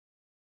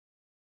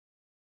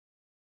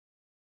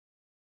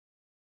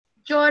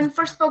John,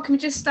 first of all, can we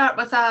just start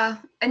with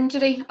a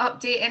injury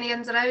update? Any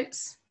ins or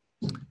outs?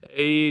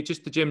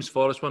 Just the James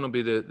Forrest one will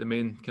be the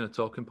main kind of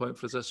talking point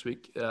for us this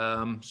week.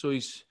 So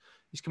he's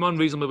come on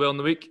reasonably well in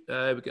the week. We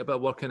got a bit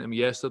of work into him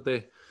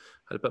yesterday.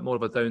 Had a bit more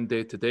of a down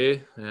day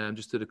today,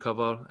 just to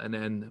recover, and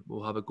then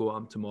we'll have a go at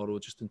him tomorrow,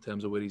 just in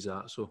terms of where he's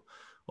at. So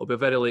it'll be a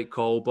very late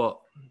call, but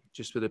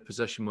just with the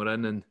position we're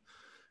in and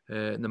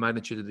the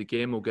magnitude of the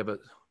game, we'll give it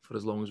for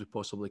as long as we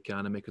possibly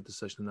can and make a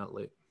decision that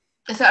late.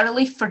 Is it a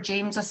relief for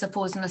James, I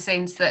suppose, in the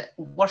sense that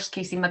worst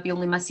case he maybe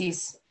only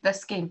misses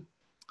this game?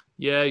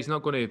 Yeah, he's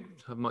not going to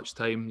have much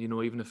time.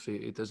 Even if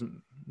he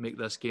doesn't make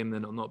this game,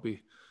 then it'll not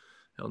be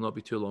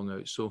too long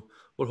out. So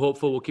we're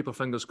hopeful. We'll keep our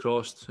fingers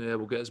crossed.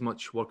 We'll get as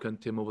much work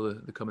into him over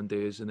the coming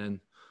days, and then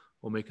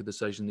we'll make a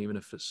decision, even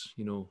if it's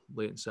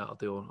late on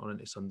Saturday or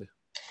into Sunday.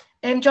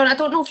 John, I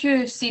don't know if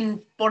you've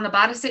seen Borna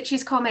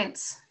Barisic's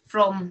comments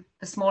from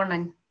this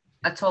morning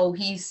at all.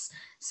 He's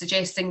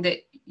suggesting that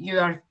you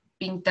are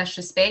being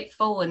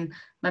disrespectful and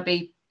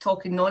maybe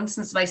talking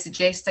nonsense by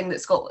suggesting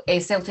that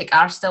Celtic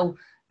are still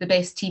the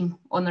best team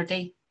on their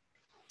day.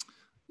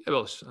 Yeah,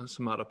 well, it's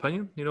a matter of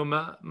opinion.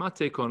 My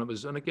take on it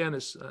was, and again,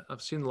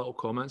 I've seen little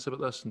comments about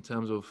this in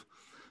terms of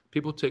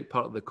people take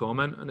part of the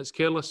comment and it's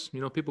careless.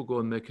 People go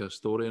and make a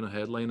story and a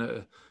headline out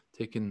of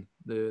taking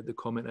the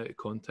comment out of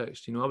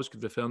context. I was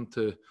referring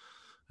to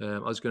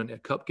us going into a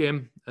cup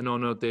game, and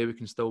on our day we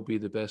can still be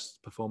the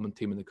best performing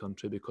team in the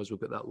country because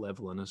we've got that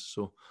level in us.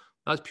 So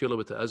that's purely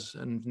what it is.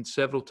 And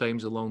several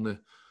times along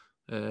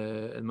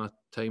in my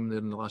time there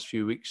in the last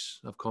few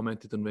weeks, I've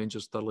commented on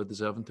Rangers thoroughly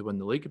deserving to win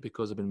the league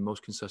because they've been the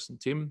most consistent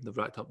team. They've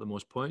racked up the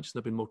most points and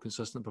they've been more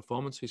consistent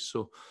performances.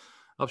 So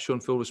I've shown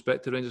full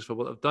respect to Rangers for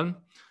what they've done.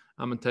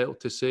 I'm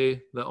entitled to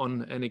say that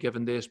on any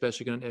given day,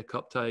 especially going into a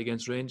cup tie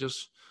against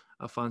Rangers,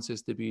 I fancy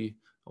us to be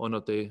on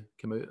our day,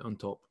 come out on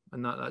top.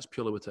 And that's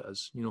purely what it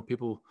is.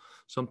 People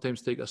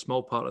sometimes take a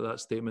small part of that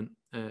statement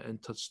and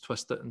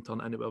twist it and turn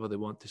it into whatever they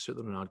want to suit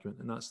their own argument.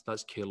 And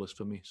that's careless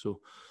for me.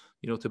 So,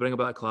 to bring a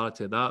bit of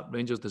clarity to that,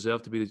 Rangers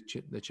deserve to be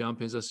the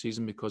champions this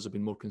season because they've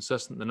been more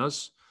consistent than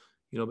us.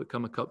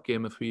 Become a cup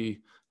game if we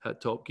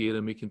hit top gear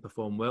and we can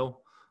perform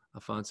well. I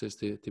fancy us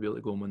to be able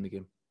to go and win the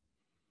game.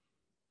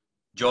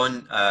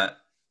 John,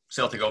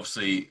 Celtic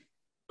obviously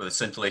with a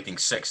scintillating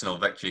 6-0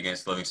 victory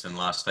against Lennoxtown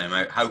last time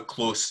out. How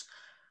close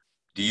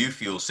do you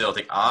feel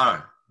Celtic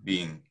are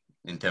being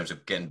in terms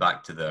of getting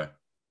back to their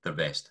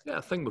best? Yeah,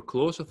 I think we're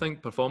close. I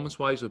think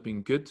performance-wise we've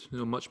been good,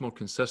 much more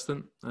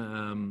consistent.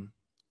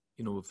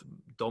 With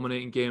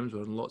dominating games,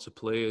 we're in lots of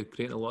play,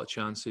 creating a lot of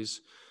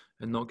chances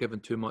and not giving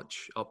too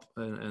much up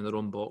in their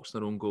own box,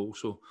 their own goal.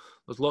 So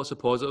there's lots of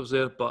positives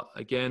there, but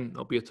again,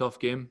 it'll be a tough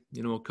game.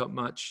 A cup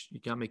match,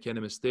 you can't make any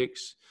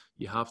mistakes.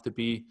 You have to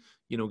be,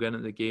 getting into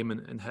the game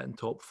and hitting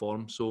top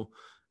form. So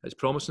it's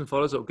promising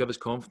for us. It'll give us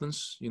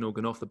confidence,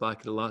 going off the back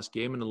of the last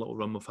game and the little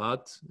run we've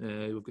had.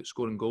 We've got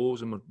scoring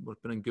goals and we're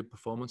putting good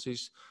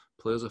performances.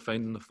 Players are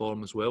finding the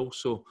form as well.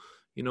 So,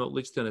 it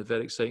leads to a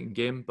very exciting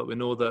game. But we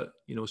know that,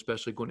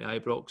 especially going to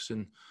Ibrox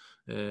and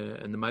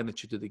the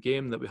magnitude of the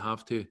game, that we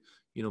have to,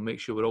 make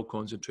sure we're all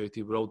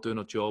concentrated, we're all doing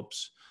our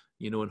jobs,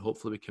 and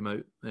hopefully we come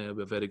out with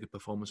a very good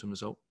performance and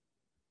result.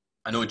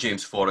 I know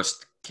James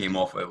Forrest came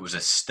off, it was a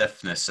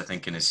stiffness, I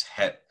think, in his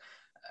hip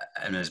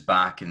and his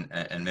back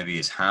and maybe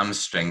his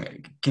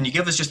hamstring. Can you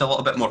give us just a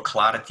little bit more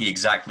clarity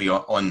exactly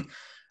on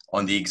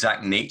the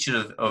exact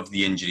nature of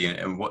the injury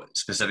and what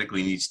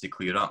specifically needs to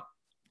clear up?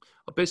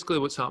 Basically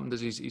what's happened is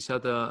he's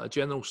had a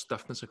general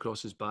stiffness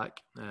across his back,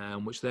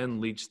 which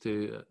then leads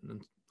to,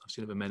 and I've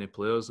seen it with many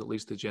players, it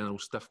leads to general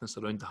stiffness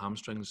around the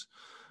hamstrings.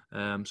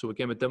 So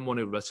again, we didn't want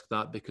to risk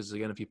that because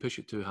again, if you push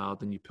it too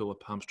hard and you pull a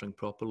hamstring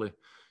properly,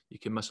 you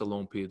can miss a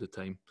long period of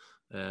time.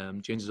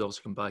 James has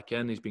obviously come back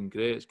in. He's been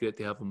great. It's great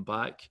to have him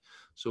back.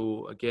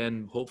 So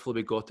again, hopefully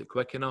we got it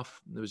quick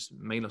enough. There was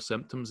minor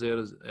symptoms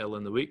there early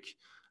in the week.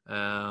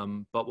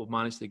 But we've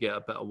managed to get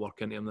a bit of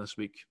work into him this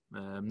week.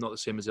 Not the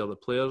same as the other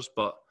players,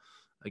 but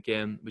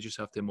again, we just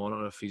have to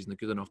monitor if he's in a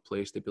good enough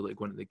place to be able to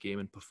go into the game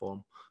and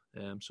perform.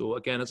 So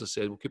again, as I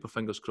said, we'll keep our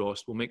fingers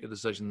crossed. We'll make a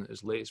decision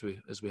as late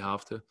as we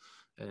have to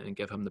and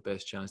give him the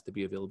best chance to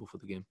be available for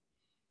the game.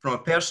 From a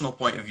personal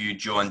point of view,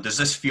 John, does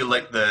this feel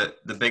like the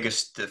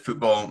biggest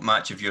football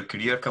match of your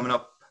career coming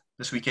up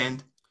this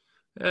weekend?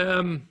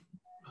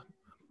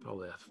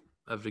 Probably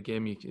every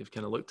game you've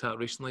kind of looked at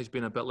recently has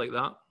been a bit like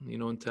that,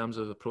 in terms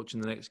of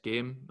approaching the next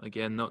game.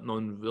 Again, not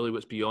knowing really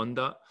what's beyond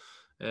that.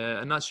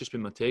 And that's just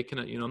been my take on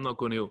it. I'm not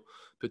going to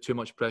put too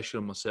much pressure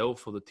on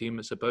myself or the team.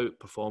 It's about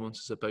performance.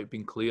 It's about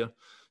being clear.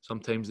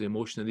 Sometimes the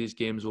emotion of these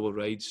games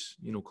overrides,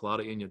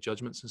 clarity in your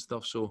judgments and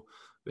stuff. So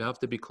we have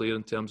to be clear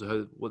in terms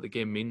of what the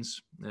game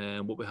means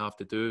and what we have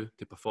to do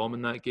to perform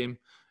in that game.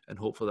 And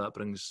hopefully that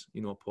brings,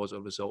 a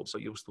positive result. So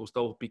we'll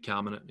still be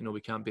calm in it.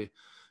 We can't be,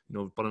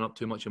 burning up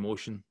too much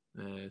emotion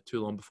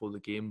too long before the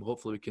game.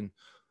 Hopefully we can,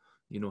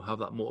 have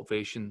that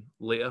motivation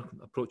later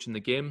approaching the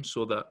game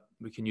so that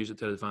we can use it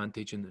to our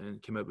advantage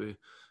and come out with,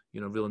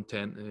 real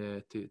intent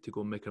to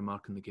go and make our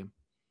mark in the game.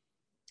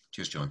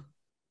 Cheers, John.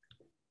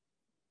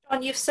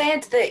 And you've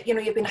said that, you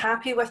know, you've been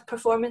happy with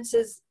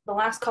performances the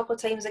last couple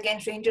of times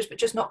against Rangers, but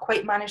just not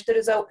quite managed the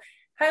result.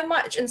 How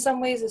much, in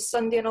some ways, is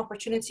Sunday an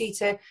opportunity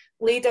to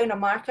lay down a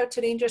marker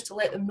to Rangers to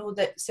let them know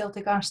that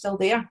Celtic are still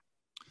there?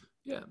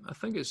 Yeah, I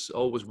think it's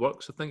always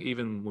works. I think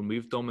even when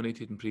we've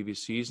dominated in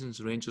previous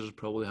seasons, Rangers have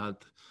probably had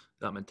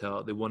that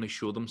mentality. They want to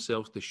show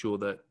themselves, to show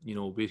that, you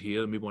know, we're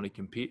here and we want to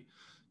compete.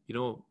 You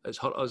know, it's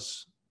hurt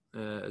us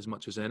as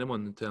much as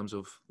anyone in terms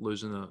of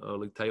losing a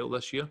league title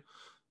this year,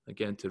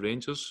 again, to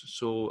Rangers.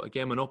 So,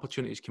 again, when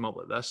opportunities come up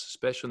like this,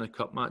 especially in a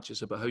cup match,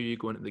 it's about how you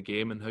go into the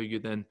game and how you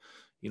then,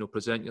 you know,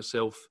 present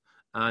yourself.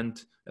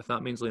 And if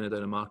that means laying it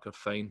down a marker,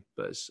 fine.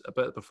 But it's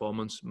about the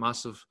performance,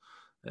 massive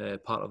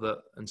part of that.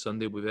 And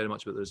Sunday will be very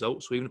much about the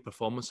results. So even if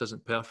performance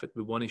isn't perfect,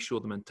 we want to show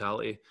the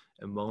mentality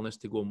and willingness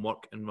to go and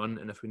work and run.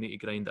 And if we need to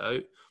grind it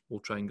out, we'll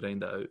try and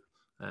grind it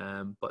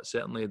out. But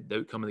certainly the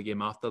outcome of the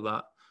game after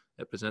that,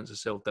 it presents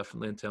itself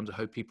differently in terms of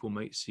how people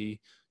might see,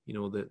 you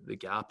know, the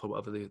gap or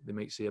whatever they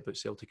might say about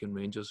Celtic and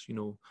Rangers. You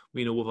know,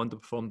 we know we've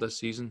underperformed this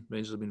season.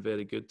 Rangers have been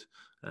very good.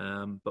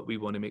 But we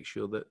want to make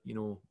sure that, you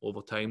know,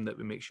 over time that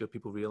we make sure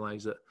people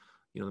realise that,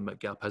 you know, the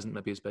gap isn't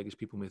maybe as big as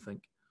people may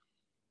think.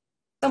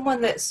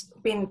 Someone that's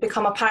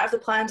become a part of the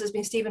plans has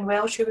been Stephen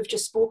Welsh, who we've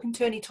just spoken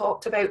to, and he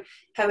talked about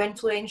how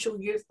influential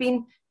you've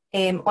been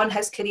on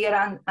his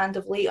career and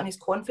of late on his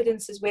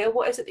confidence as well.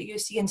 What is it that you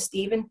see in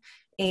Stephen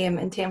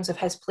in terms of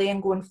his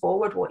playing going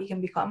forward, what he can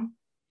become?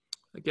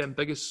 Again,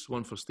 biggest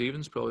one for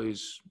Stephen's probably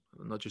is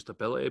not just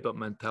ability but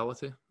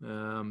mentality. You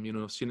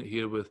know, I've seen it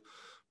here with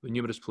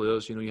numerous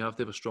players. You know, you have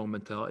to have a strong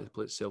mentality to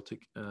play at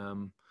Celtic.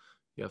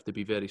 You have to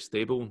be very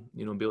stable,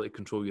 you know, and be able to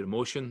control your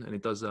emotion, and he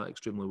does that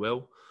extremely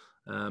well.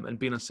 And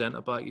being a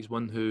centre-back, he's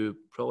one who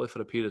probably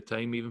for a period of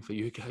time, even for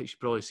you guys, you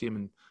probably see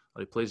him or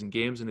he plays in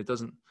games and he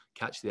doesn't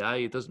catch the eye,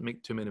 he doesn't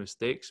make too many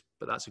mistakes,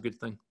 but that's a good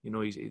thing. You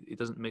know, he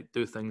doesn't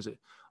do things that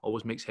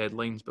always makes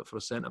headlines, but for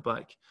a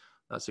centre-back,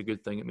 that's a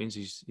good thing. It means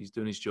he's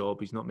doing his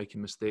job, he's not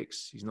making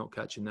mistakes, he's not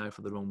catching the eye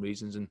for the wrong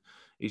reasons, and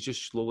he's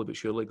just slowly but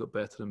surely got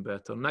better and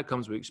better. And that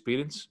comes with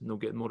experience, you know,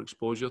 getting more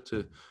exposure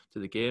to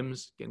the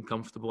games, getting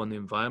comfortable in the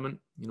environment,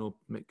 you know,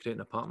 creating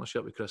a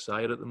partnership with Chris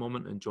Ayer at the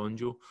moment and John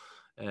Joe.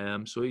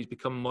 So he's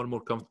become more and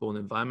more comfortable in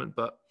the environment,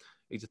 but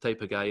he's the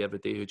type of guy every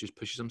day who just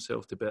pushes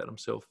himself to better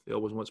himself. He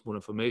always wants more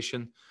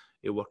information.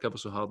 He'll work ever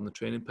so hard on the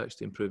training pitch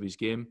to improve his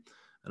game.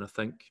 And I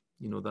think,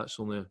 you know, that's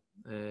only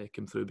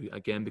come through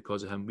again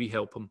because of him. We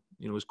help him,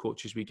 you know, as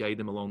coaches, we guide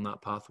him along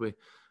that pathway,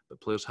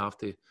 but players have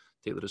to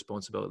take the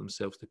responsibility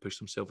themselves to push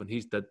themselves. And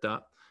he's did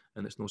that.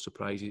 And it's no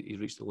surprise he's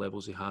reached the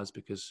levels he has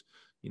because,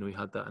 you know, he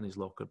had that in his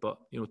locker. But,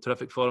 you know,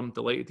 terrific for him.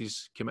 Delighted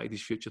he's committed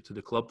his future to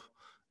the club.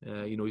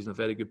 You know, he's in a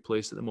very good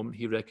place at the moment.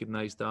 He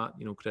recognised that.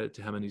 You know, credit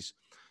to him and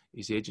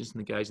his agents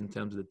and the guys in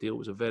terms of the deal. It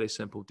was a very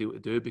simple deal to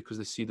do because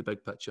they see the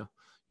big picture.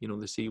 You know,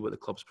 they see what the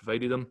club's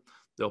provided them,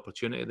 the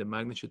opportunity, the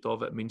magnitude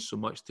of it means so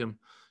much to him.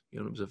 You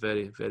know, it was a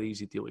very, very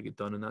easy deal to get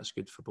done, and that's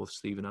good for both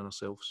Stephen and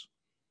ourselves.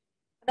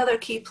 Another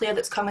key player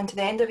that's coming to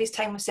the end of his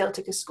time with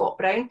Celtic is Scott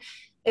Brown.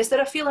 Is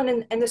there a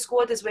feeling in the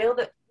squad as well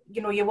that,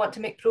 you know, you want to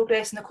make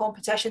progress in the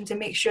competition to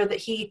make sure that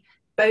he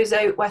bows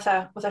out with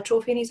a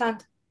trophy in his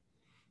hand?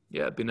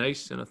 Yeah, it'd be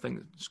nice, and I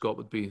think Scott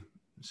would be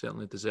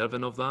certainly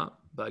deserving of that.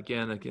 But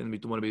again, we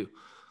don't want to be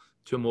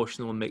too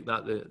emotional and make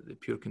that the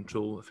pure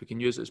control. If we can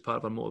use it as part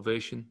of our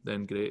motivation,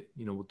 then great,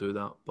 you know, we'll do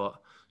that. But,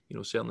 you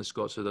know, certainly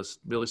Scott's had a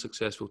really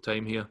successful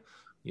time here.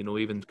 You know,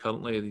 even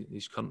currently,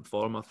 his current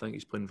form, I think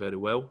he's playing very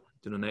well,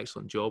 doing an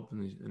excellent job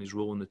in his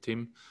role in the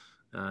team,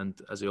 and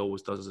as he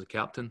always does as a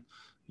captain,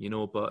 you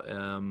know, but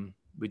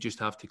we just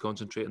have to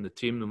concentrate on the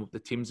team. The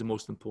team's the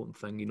most important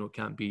thing. You know, it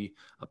can't be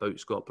about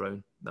Scott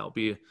Brown. That'll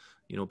be,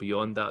 you know,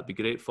 beyond that, it'd be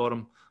great for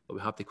him, but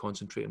we have to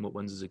concentrate on what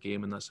wins as a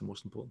game, and that's the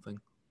most important thing.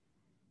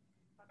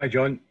 Hi,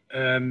 John.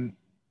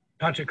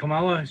 Patrick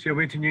Kamala, is he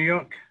away to New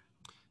York?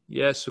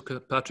 Yes, so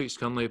Patrick's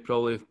currently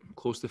probably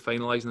close to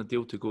finalising the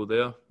deal to go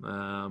there.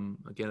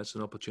 Again, it's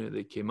an opportunity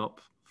that came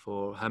up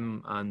for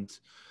him, and,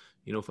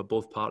 you know, for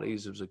both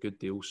parties, it was a good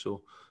deal.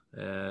 So,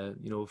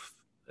 you know,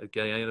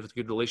 again, I have a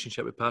good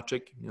relationship with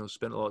Patrick. You know,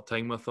 spent a lot of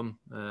time with him.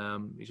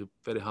 He's a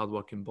very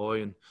hard-working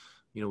boy, and,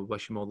 you know, we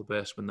wish him all the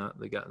best when that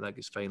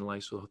gets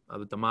finalised. So I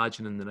would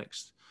imagine in the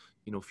next,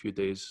 you know, few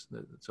days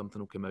that something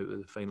will come out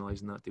of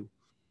finalising that deal.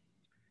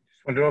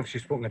 Just wonder, obviously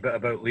spoken a bit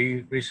about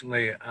Lee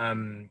recently.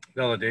 The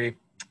other day,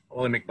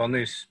 Ollie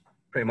McBurney's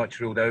pretty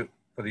much ruled out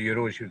for the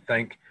Euros, you'd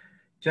think.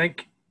 Do you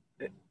think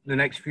the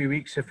next few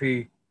weeks, if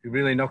he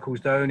really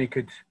knuckles down, he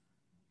can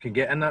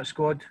get in that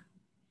squad?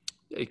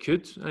 Yeah, he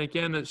could. And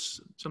again,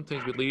 it's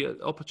sometimes with Lee,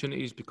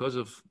 opportunities because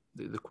of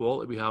the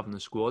quality we have in the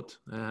squad.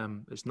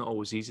 It's not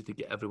always easy to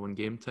get everyone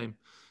game time,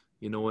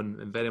 you know,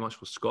 and very much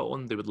for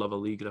Scotland, they would love a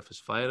Lee Griffiths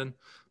firing.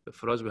 But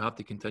for us, we have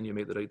to continue to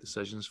make the right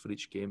decisions for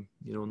each game.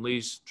 You know, and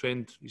Lee's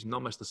trained, he's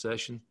not missed a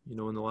session, you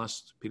know, in the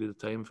last period of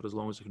time for as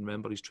long as I can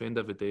remember. He's trained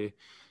every day.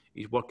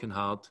 He's working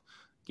hard.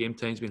 Game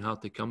time's been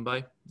hard to come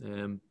by,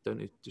 down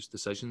to just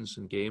decisions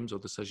in games or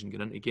decision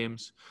getting into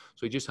games.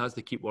 So he just has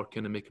to keep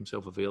working and make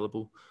himself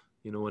available,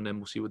 you know, and then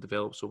we'll see what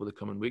develops over the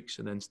coming weeks,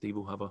 and then Steve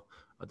will have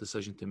a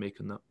decision to make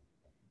on that.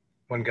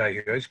 one guy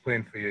who is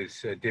playing for you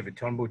is David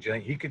Turnbull. Do you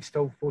think he could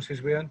still force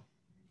his way in?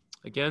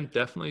 Again,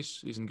 definitely,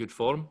 he's in good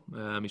form.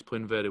 He's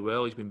playing very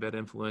well. He's been very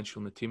influential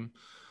in the team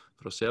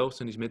for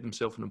ourselves, and he's made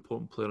himself an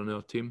important player on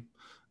our team.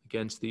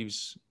 Again,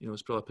 Steve's,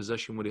 it's probably a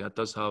position where he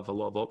does have a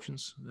lot of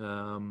options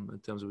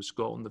in terms of with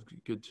Scotland.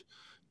 They've got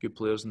good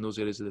players in those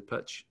areas of the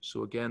pitch.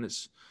 So again,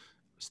 it's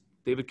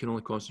David can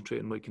only concentrate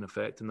on what he can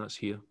affect, and that's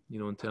here.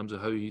 In terms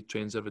of how he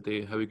trains every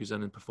day, how he goes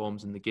in and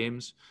performs in the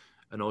games,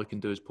 and all he can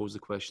do is pose the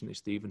question to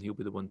Steve, and he'll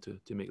be the one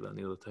to make that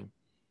near the time.